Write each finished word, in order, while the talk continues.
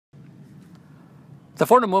The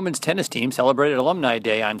Fordham women's tennis team celebrated Alumni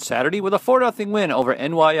Day on Saturday with a 4-0 win over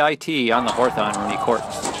NYIT on the Hawthorn Rooney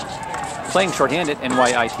Courts. Playing shorthanded,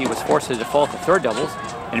 NYIT was forced to default to third doubles,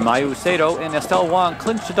 and Mayu Sato and Estelle Wang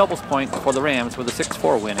clinched the doubles point for the Rams with a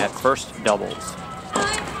 6-4 win at first doubles.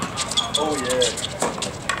 Oh yeah.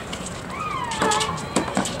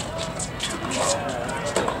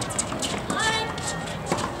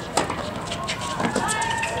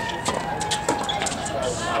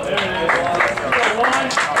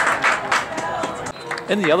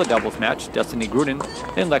 In the other doubles match, Destiny Gruden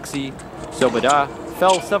and Lexi Zobada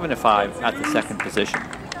fell 7-5 at the second position.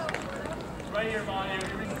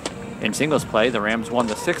 In singles play, the Rams won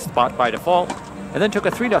the 6th spot by default, and then took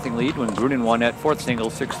a 3-0 lead when Gruden won at fourth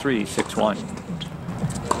singles 6-3, 6-1.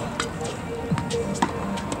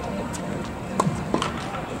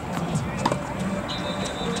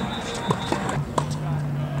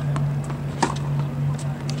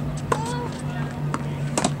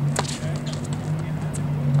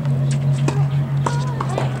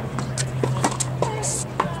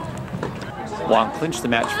 Wang clinched the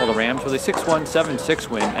match for the Rams with a 6-1, 7-6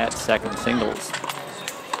 win at second singles.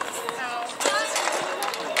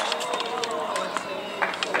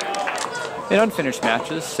 In unfinished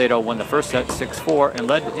matches, Sato won the first set 6-4 and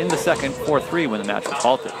led in the second 4-3 when the match was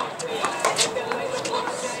halted.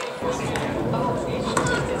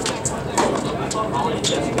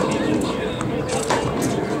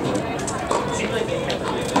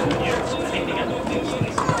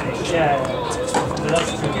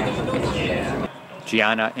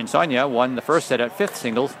 Gianna and Sonia won the first set at fifth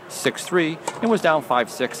singles 6-3 and was down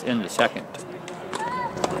 5-6 in the second.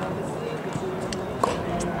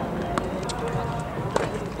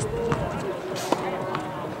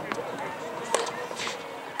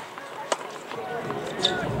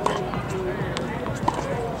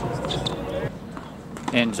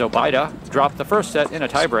 And Zobaida dropped the first set in a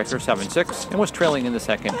tiebreaker 7-6 and was trailing in the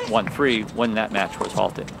second 1-3 when that match was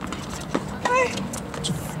halted.